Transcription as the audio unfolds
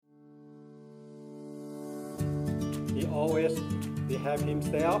always, we have him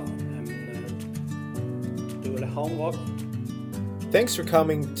stay up and do the homework. Thanks for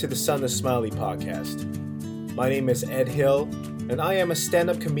coming to the Son of Smiley podcast. My name is Ed Hill, and I am a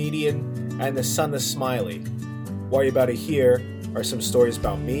stand-up comedian and the son of Smiley. What you're about to hear are some stories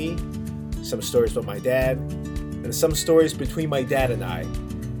about me, some stories about my dad, and some stories between my dad and I.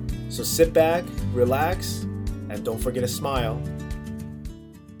 So sit back, relax, and don't forget to smile.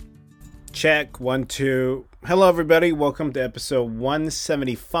 Check, 1, 2. Hello, everybody. Welcome to episode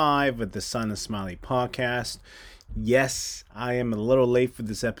 175 of the Son of Smiley podcast. Yes, I am a little late for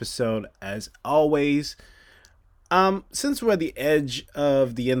this episode, as always. Since we're at the edge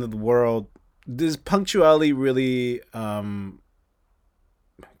of the end of the world, does punctuality really hold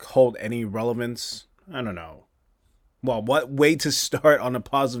any relevance? I don't know. Well, what way to start on a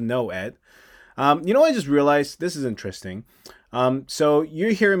positive note, Ed? I just realized this is interesting. So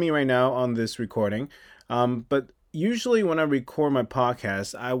you're hearing me right now on this recording, but usually when I record my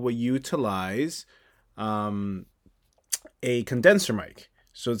podcast, I will utilize a condenser mic.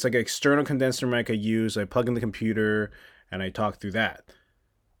 So it's like an external condenser mic I use. I plug in the computer and I talk through that.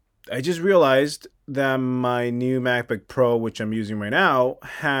 I just realized that my new MacBook Pro, which I'm using right now,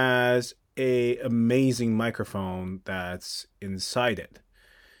 has a amazing microphone that's inside it,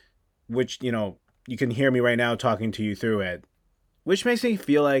 which, you can hear me right now talking to you through it, which makes me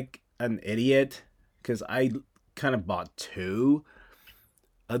feel like an idiot because I kind of bought two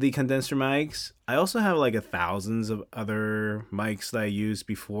of the condenser mics. I also have like thousands of other mics that I used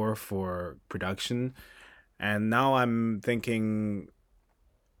before for production. And now I'm thinking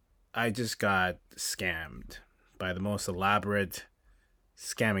I just got scammed by the most elaborate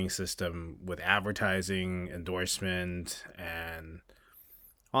scamming system with advertising, endorsement, and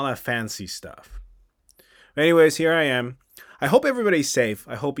all that fancy stuff. Anyways, here I am. I hope everybody's safe.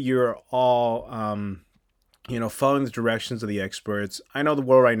 I hope you're all, following the directions of the experts. I know the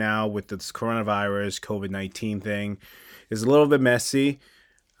world right now with this coronavirus, COVID-19 thing is a little bit messy.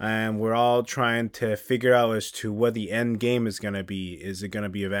 And we're all trying to figure out as to what the end game is going to be. Is it going to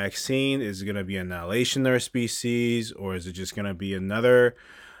be a vaccine? Is it going to be annihilation of our species? Or is it just going to be another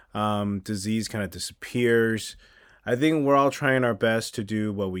disease kind of disappears? I think we're all trying our best to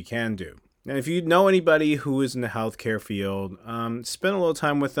do what we can do. And if you know anybody who is in the healthcare field, spend a little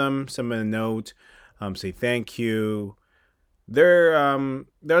time with them, send them a note, say thank you. They're under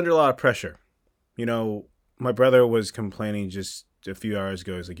a lot of pressure. My brother was complaining just a few hours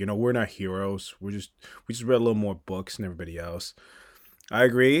ago. He's like, we're not heroes. We just read a little more books than everybody else. I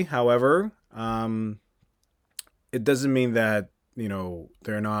agree. However, it doesn't mean that,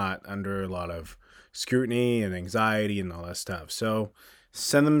 they're not under a lot of scrutiny and anxiety and all that stuff. So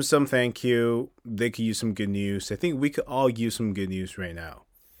send them some thank you. They could use some good news. I think we could all use some good news right now.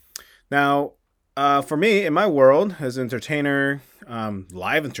 Now, for me, in my world, as an entertainer,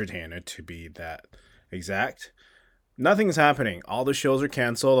 live entertainer to be that exact, nothing's happening. All the shows are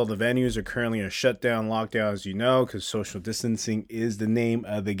canceled. All the venues are currently in a shutdown, lockdown, as you know, because social distancing is the name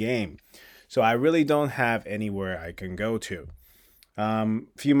of the game. So I really don't have anywhere I can go to. A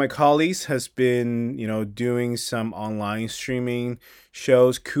few of my colleagues has been, doing some online streaming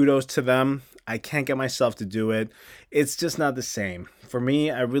shows. Kudos to them. I can't get myself to do it. It's just not the same. For me,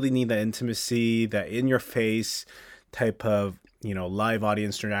 I really need that intimacy, that in-your-face type of, live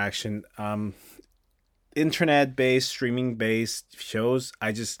audience interaction. Internet-based, streaming-based shows,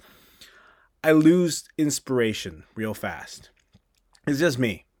 I lose inspiration real fast. It's just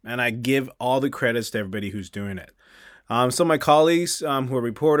me, and I give all the credits to everybody who's doing it. So my colleagues who are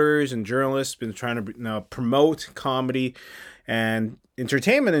reporters and journalists been trying to promote comedy and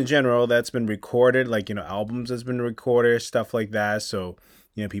entertainment in general that's been recorded, like, albums that's been recorded, stuff like that. So,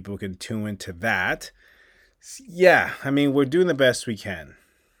 people can tune into that. Yeah, we're doing the best we can.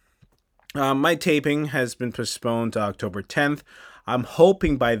 My taping has been postponed to October 10th. I'm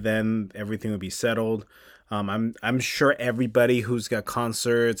hoping by then everything will be settled. I'm sure everybody who's got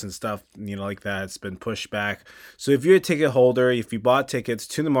concerts and stuff, like that, it's been pushed back. So if you're a ticket holder, if you bought tickets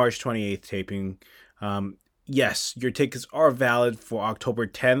to the March 28th taping, yes, your tickets are valid for October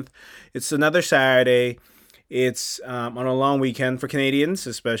 10th. It's another Saturday. It's on a long weekend for Canadians,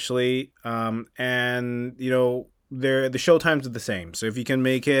 especially. The show times are the same. So if you can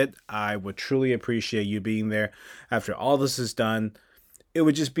make it, I would truly appreciate you being there. After all this is done, it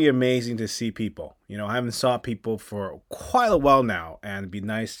would just be amazing to see people. I haven't saw people for quite a while now, and it'd be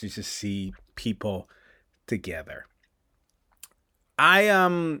nice to just see people together.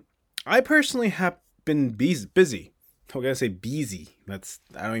 I personally have been busy. I'm gonna say busy. I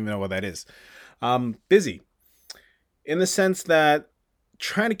don't even know what that is. Busy in the sense that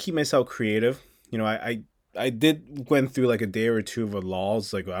trying to keep myself creative. I I did went through like a day or two of a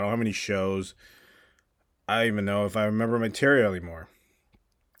lulls. Like I don't have any shows. I don't even know if I remember material anymore.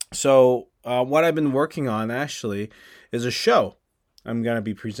 So what I've been working on actually is a show I'm going to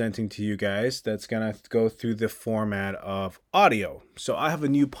be presenting to you guys that's going to go through the format of audio. So I have a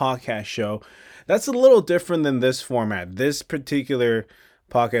new podcast show that's a little different than this format. This particular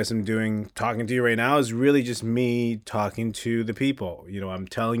podcast I'm doing, talking to you right now, is really just me talking to the people. You know, I'm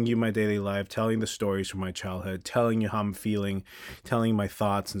telling you my daily life, telling the stories from my childhood, telling you how I'm feeling, telling my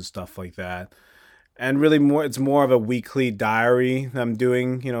thoughts and stuff like that. And really it's more of a weekly diary I'm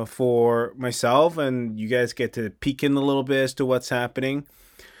doing, you know, for myself, and you guys get to peek in a little bit as to what's happening.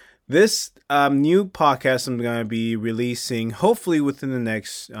 This new podcast I'm going to be releasing hopefully within the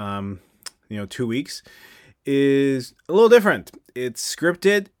next 2 weeks is a little different. It's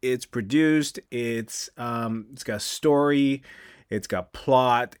scripted, it's produced, it's got story, it's got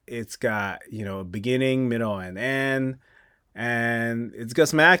plot, it's got, you know, a beginning, middle, and end, and it's got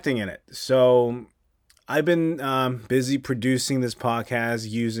some acting in it. So I've been busy producing this podcast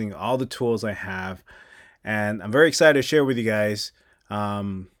using all the tools I have, and I'm very excited to share with you guys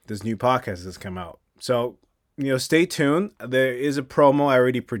this new podcast that's come out. So, you know, stay tuned. There is a promo. I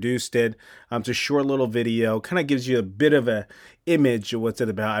already produced it. It's a short little video. Kind of gives you a bit of a image of what's it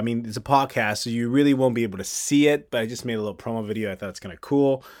about. I mean, it's a podcast, so you really won't be able to see it, but I just made a little promo video. I thought it's kind of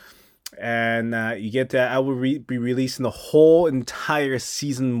cool. And you get that. I will be releasing the whole entire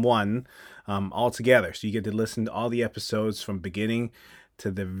season 1 all together. So you get to listen to all the episodes from beginning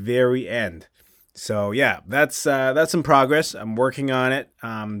to the very end. So yeah, that's in progress. I'm working on it.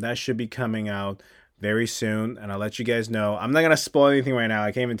 That should be coming out very soon, and I'll let you guys know. I'm not gonna spoil anything right now.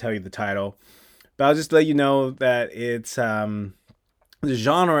 I can't even tell you the title, but I'll just let you know that it's the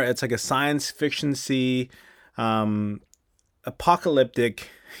genre. It's like a science fiction apocalyptic,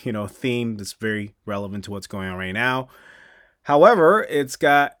 you know, theme that's very relevant to what's going on right now. However, it's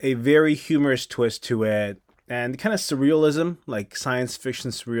got a very humorous twist to it and kind of surrealism, like science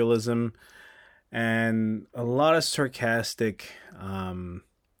fiction surrealism, and a lot of sarcastic,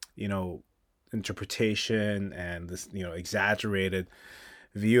 interpretation and this, you know, exaggerated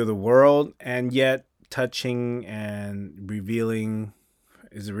view of the world, and yet touching and revealing.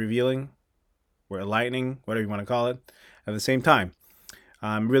 Is it revealing? Or enlightening, whatever you want to call it, at the same time.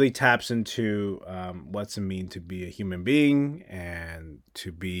 Really taps into what's it mean to be a human being and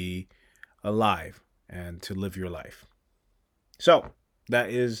to be alive and to live your life. So that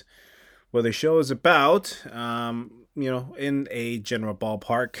is what the show is about, in a general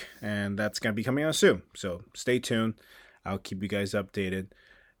ballpark, and that's going to be coming out soon. So stay tuned. I'll keep you guys updated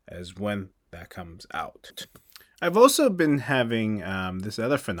as when that comes out. I've also been having this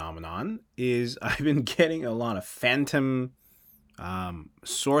other phenomenon is I've been getting a lot of phantom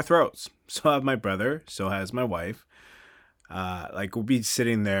sore throats. So have my brother, so has my wife. We'll be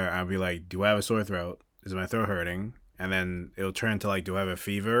sitting there, I'll be like, do I have a sore throat? Is my throat hurting? And then it'll turn to like, do I have a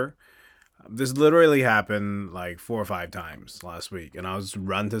fever? This literally happened like 4 or 5 times last week, and I'll just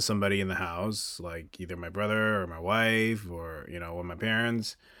run to somebody in the house, like either my brother or my wife or, you know, one of my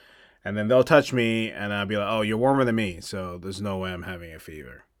parents, and then they'll touch me and I'll be like, oh, you're warmer than me, so there's no way I'm having a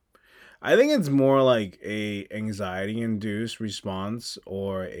fever. I think it's more like a anxiety-induced response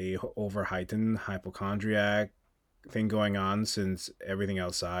or a over-heightened hypochondriac thing going on, since everything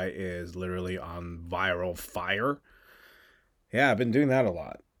outside is literally on viral fire. Yeah, I've been doing that a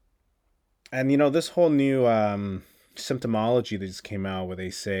lot. And, you know, this whole new symptomology that just came out where they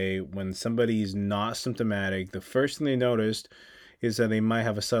say when somebody's not symptomatic, the first thing they noticed is that they might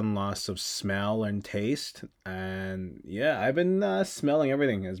have a sudden loss of smell and taste. And yeah, I've been smelling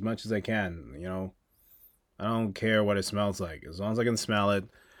everything as much as I can. You know, I don't care what it smells like. As long as I can smell it,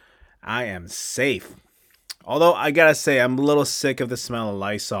 I am safe. Although I gotta say, I'm a little sick of the smell of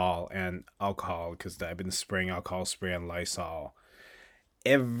Lysol and alcohol, because I've been spraying alcohol spray and Lysol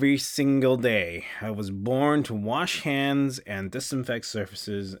every single day. I was born to wash hands and disinfect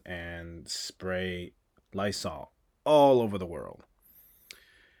surfaces and spray Lysol all over the world.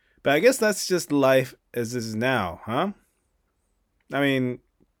 But I guess that's just life as is now, huh? I mean,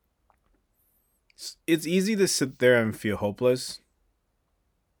 it's easy to sit there and feel hopeless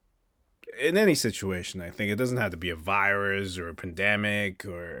in any situation. I think it doesn't have to be a virus or a pandemic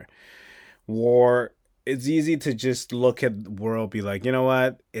or war. It's easy to just look at the world, be like, you know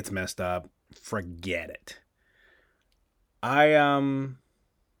what? It's messed up. Forget it. I don't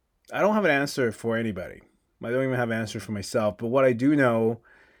have an answer for anybody. I don't even have an answer for myself. But what I do know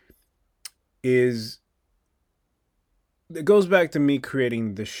is it goes back to me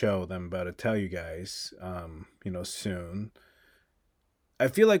creating the show that I'm about to tell you guys, soon. I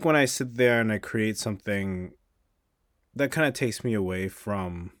feel like when I sit there and I create something, that kind of takes me away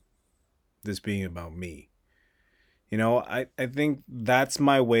from this being about me. I think that's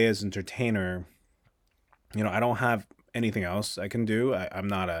my way as entertainer. I don't have anything else I can do. I'm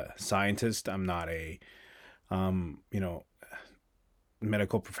not a scientist. I'm not a,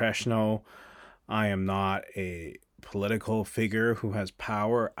 medical professional. I am not a political figure who has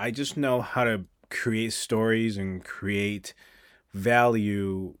power. I just know how to create stories and create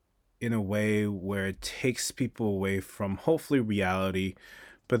value in a way where it takes people away from hopefully reality,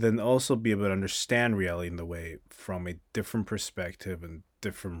 but then also be able to understand reality in the way from a different perspective and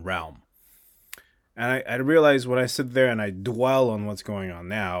different realm. And I realize when I sit there and I dwell on what's going on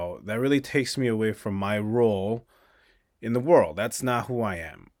now, that really takes me away from my role in the world. That's not who I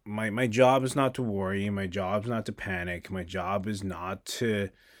am. My job is not to worry. My job is not to panic. My job is not to,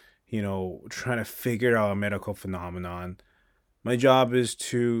 try to figure out a medical phenomenon. My job is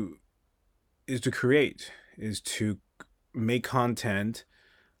to create, is to make content,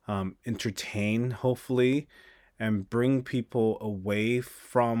 entertain, hopefully, and bring people away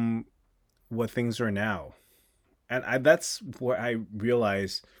from what things are now. And that's where I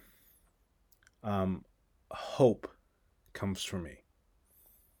realize hope comes from me.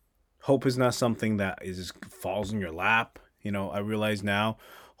 Hope is not something that just falls in your lap. I realize now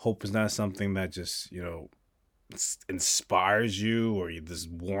hope is not something that just, inspires you or this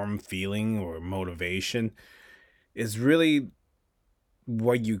warm feeling or motivation. It's really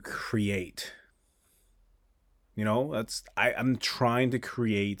what you create. I'm trying to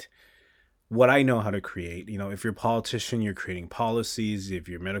create what I know how to create. If you're a politician, you're creating policies. If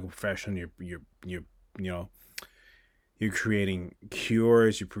you're a medical professional, you're creating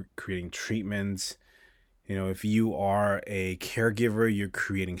cures, you're creating treatments. If you are a caregiver, you're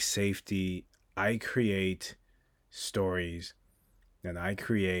creating safety. I create stories and I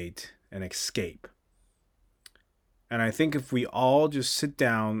create an escape. And I think if we all just sit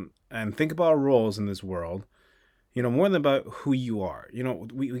down and think about our roles in this world, more than about who you are.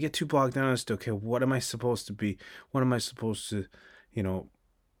 We get too bogged down as to, okay, what am I supposed to be? What am I supposed to,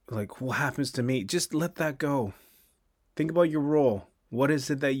 what happens to me? Just let that go. Think about your role. What is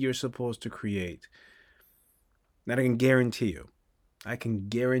it that you're supposed to create? And I can guarantee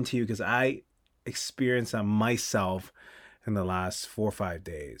you, because I experienced that myself in the last 4 or 5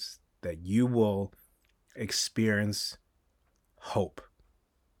 days, that you will experience hope.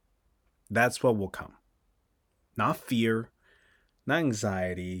 That's what will come. Not fear, not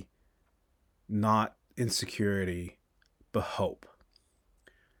anxiety, not insecurity, but hope.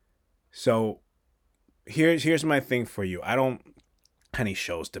 So here's my thing for you. I don't have any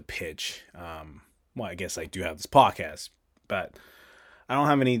shows to pitch. Well, I guess I do have this podcast, but I don't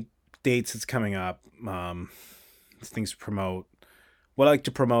have any dates that's coming up, things to promote. What I like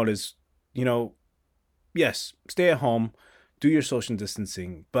to promote is, yes, stay at home, do your social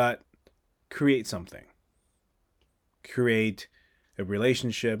distancing, but create something. Create a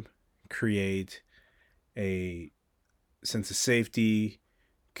relationship, create a sense of safety,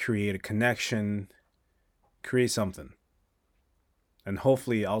 create a connection, create something. And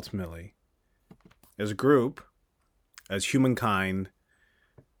hopefully, ultimately, as a group, as humankind,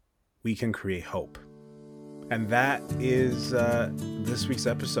 we can create hope. And that is this week's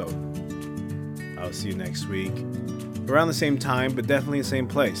episode. I'll see you next week, around the same time, but definitely the same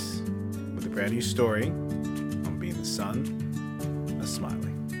place, with a brand new story on Being the Sun